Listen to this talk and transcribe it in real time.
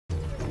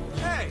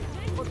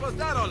was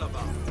that all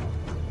about?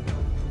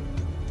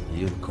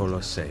 Il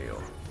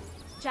Colosseo.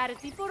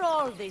 Charity for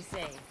all, they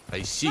say.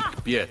 I seek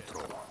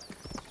Pietro.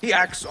 He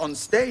acts on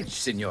stage,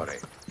 signore.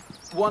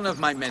 One of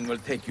my men will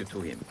take you to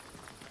him.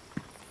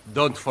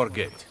 Don't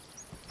forget,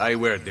 I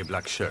wear the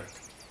black shirt.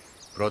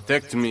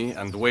 Protect me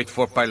and wait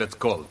for pilot's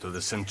call to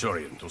the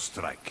Centurion to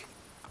strike.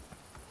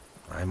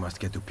 I must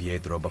get to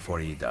Pietro before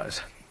he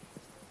does.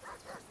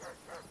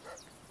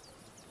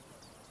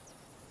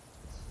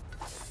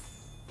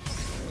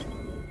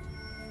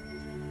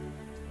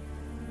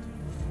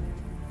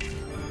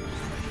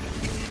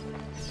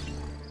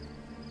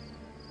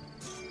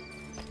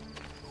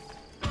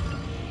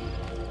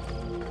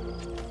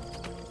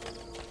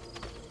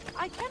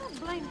 I cannot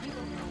blame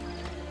people.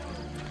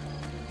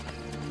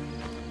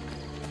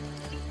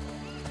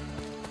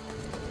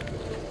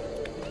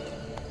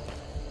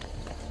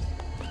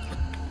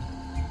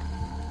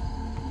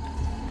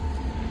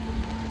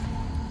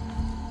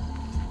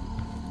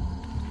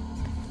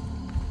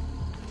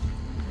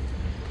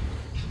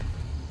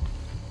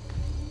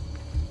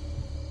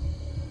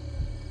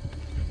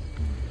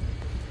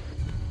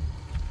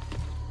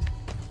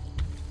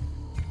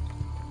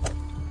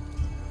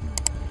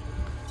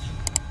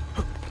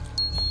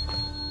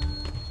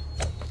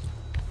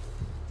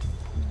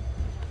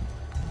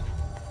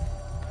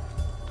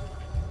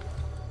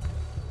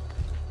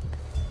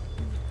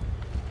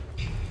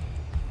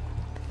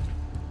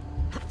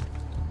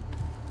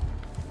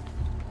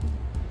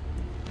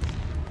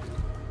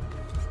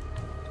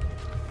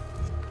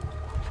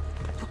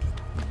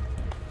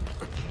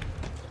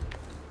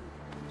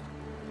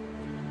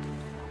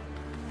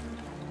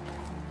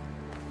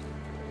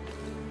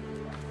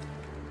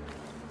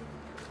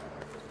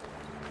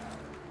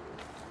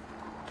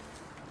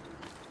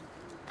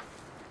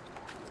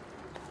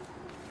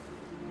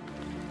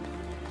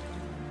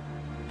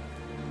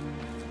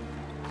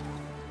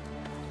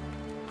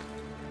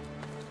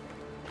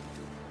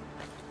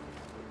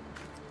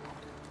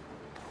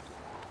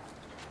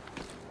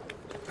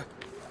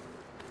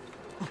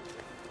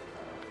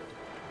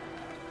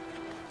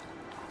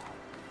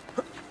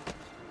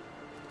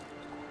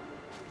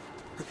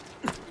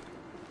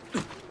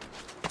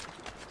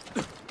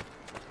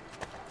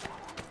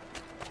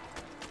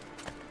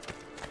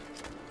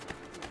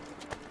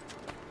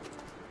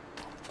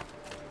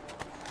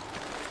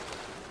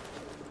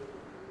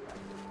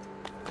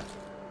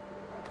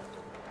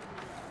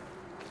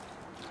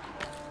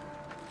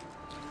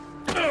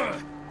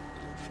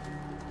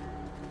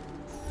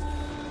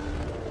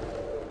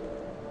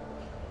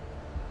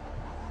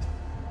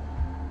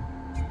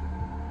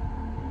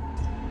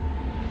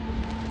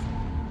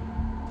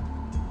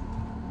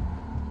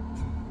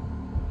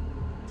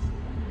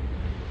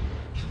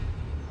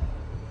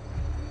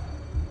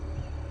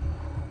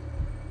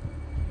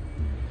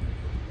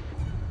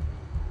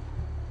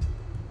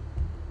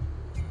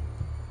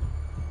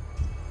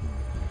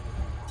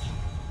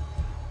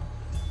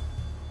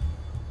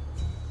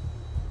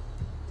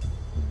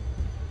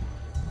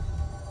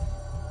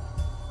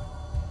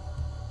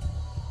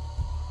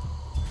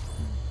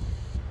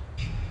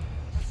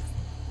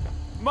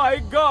 My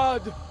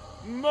God!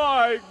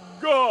 My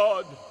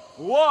God!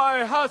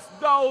 Why hast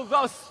thou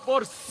thus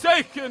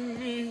forsaken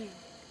me?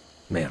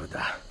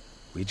 Merda.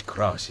 Which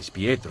cross is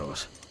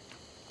Pietro's?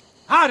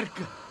 Hark!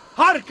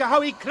 Hark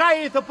how he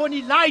crieth upon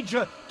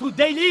Elijah to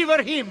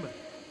deliver him!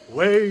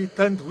 Wait,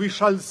 and we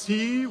shall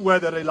see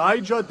whether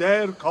Elijah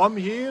dare come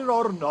here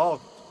or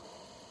not.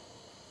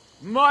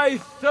 My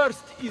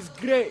thirst is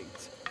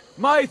great.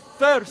 My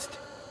thirst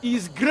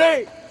is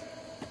great.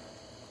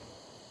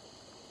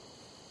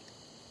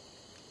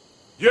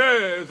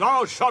 Yea,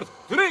 thou shalt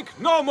drink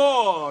no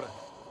more!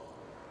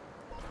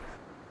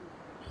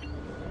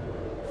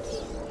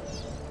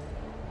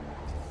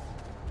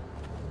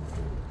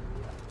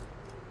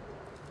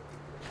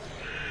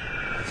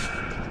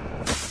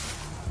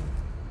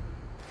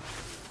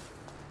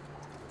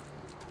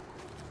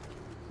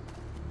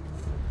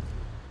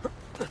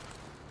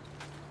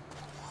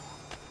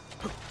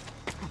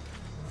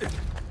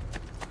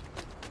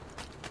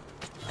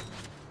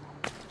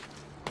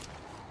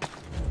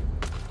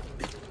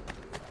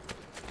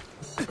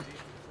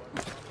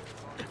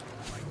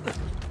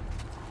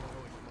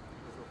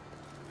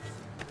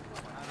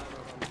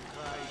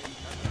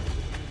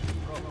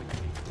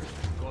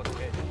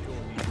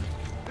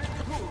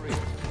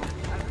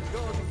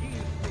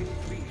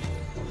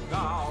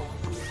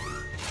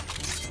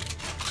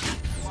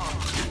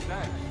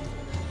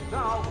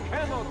 Thou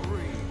cannot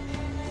breathe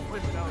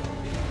when thou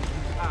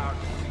seest our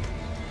sea.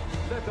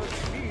 Let us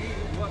see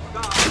what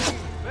thou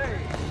say.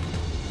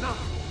 Now,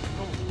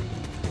 go.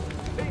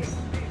 Take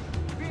this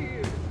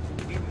spear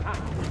in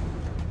hand.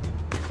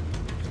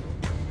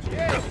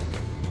 Yes,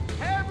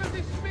 have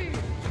this spear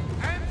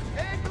and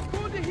take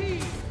good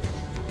heed.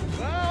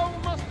 Thou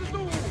must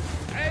do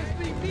as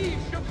the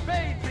bishop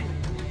bade thee.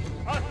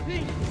 A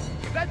thing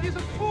that is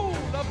full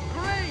of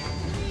great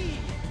need.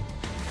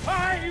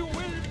 I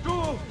will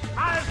do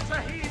as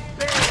he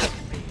bids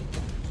me,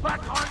 but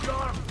on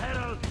your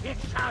peril it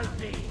shall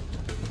be.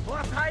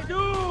 What I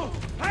do,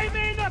 I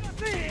may not. Let's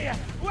see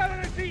whether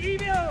it be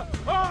evil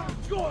or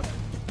good.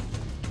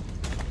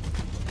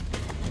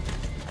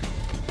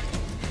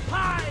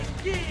 High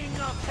King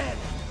of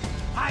Heaven,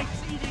 I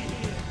see thee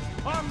here,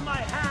 on my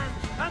hand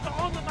and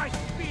on my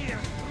spear,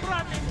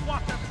 running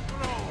waters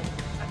flow,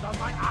 and on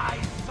my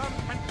eyes sun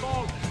can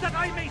fall, that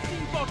I may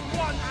see both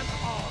one and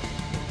all.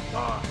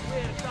 Oh,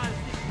 where does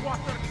this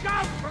water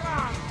come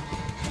from?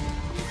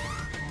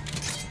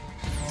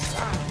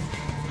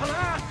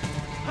 Alas,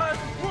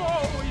 and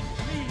woe is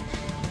me!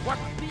 What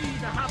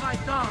deed have I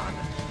done?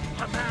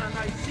 A man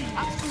I see,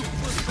 truth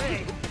will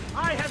say,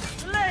 I have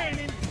slain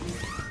in...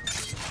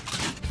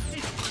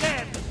 is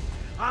dead.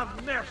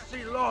 Have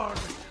mercy, Lord.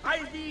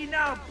 I thee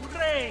now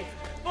pray,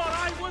 for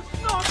I was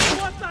not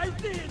what I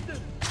did.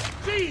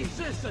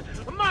 Jesus,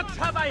 much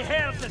have I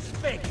heard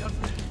spake of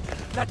thee,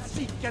 that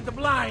sick and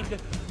blind,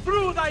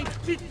 through thy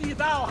pity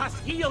thou hast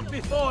healed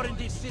before in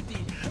this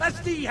city, as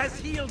thee has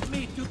healed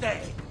me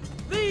today.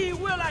 Thee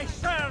will I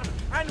serve,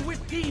 and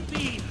with thee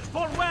be,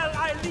 for well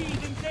I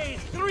leave in days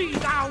 3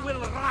 thou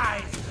will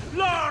rise.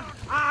 Lord,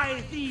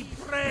 I thee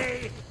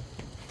pray.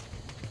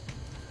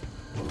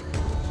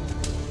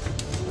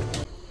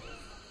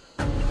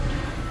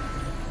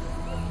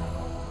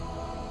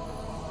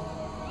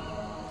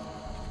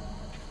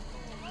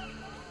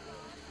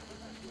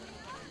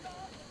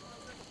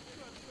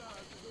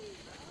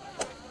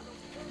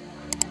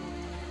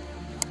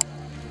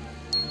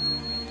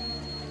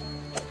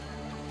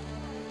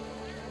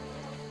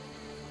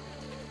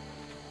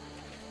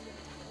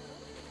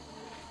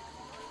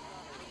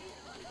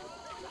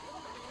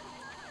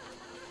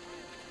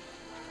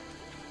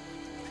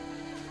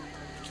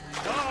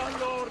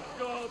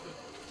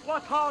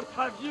 What heart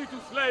have ye to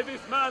slay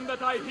this man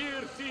that I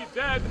here see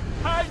dead,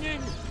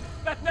 hanging,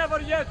 that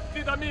never yet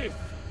did amiss?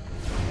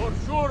 For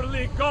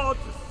surely God's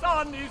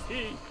son is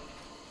he.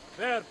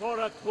 Therefore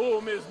a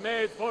tomb is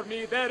made for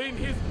me, therein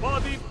his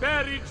body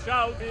buried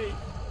shall be.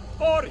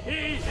 For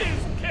he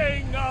is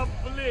King of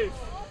bliss.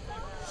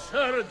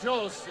 Sir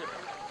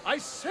Joseph, I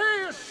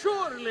say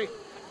surely,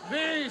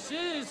 this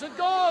is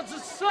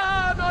God's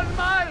Son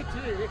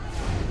Almighty.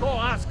 Go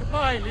ask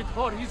Pilate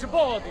for his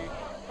body,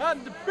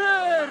 and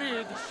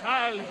buried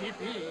shall he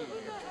be.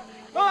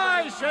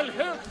 I shall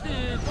help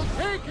thee to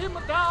take him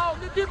down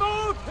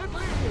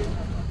devotedly.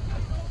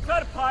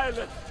 Sir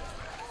Pilate,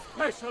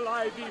 special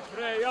I thee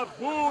pray, a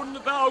boon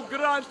thou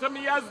grant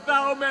me as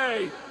thou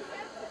may.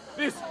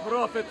 This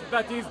prophet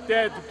that is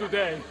dead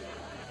today,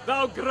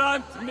 thou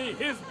grant me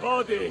his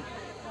body.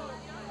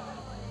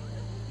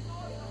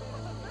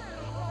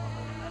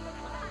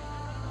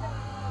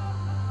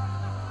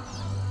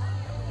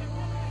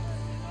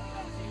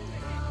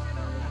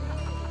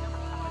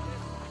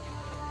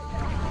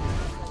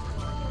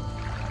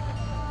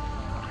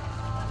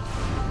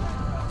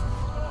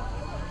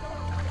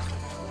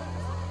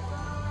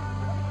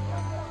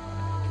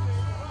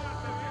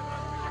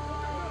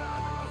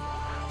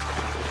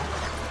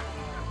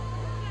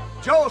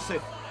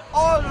 Joseph,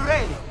 all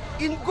ready,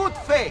 in good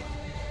faith.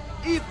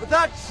 If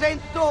that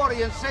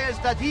centurion says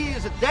that he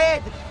is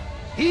dead,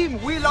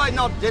 him will I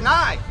not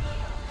deny.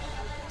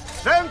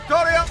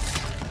 Centurion!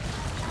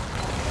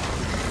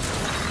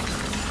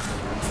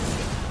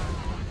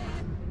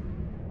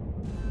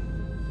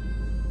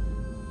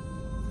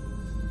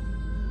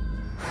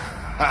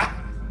 Ha!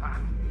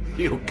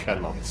 You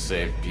cannot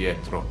save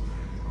Pietro.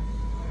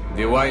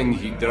 The wine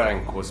he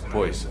drank was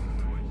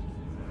poisoned.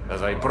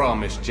 As I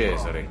promised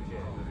Cesare,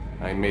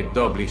 I made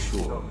doubly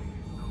sure.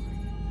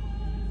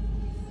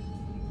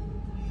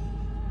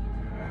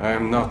 I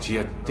am not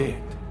yet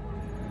dead.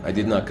 I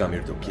did not come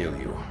here to kill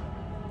you.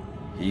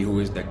 He who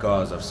is the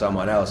cause of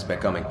someone else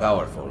becoming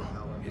powerful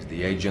is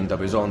the agent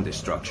of his own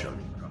destruction.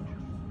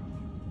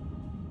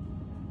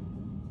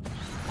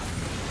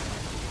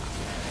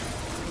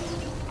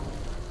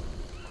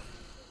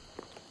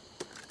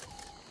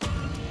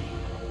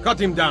 Cut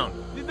him down.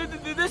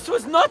 This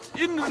was not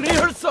in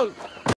rehearsal.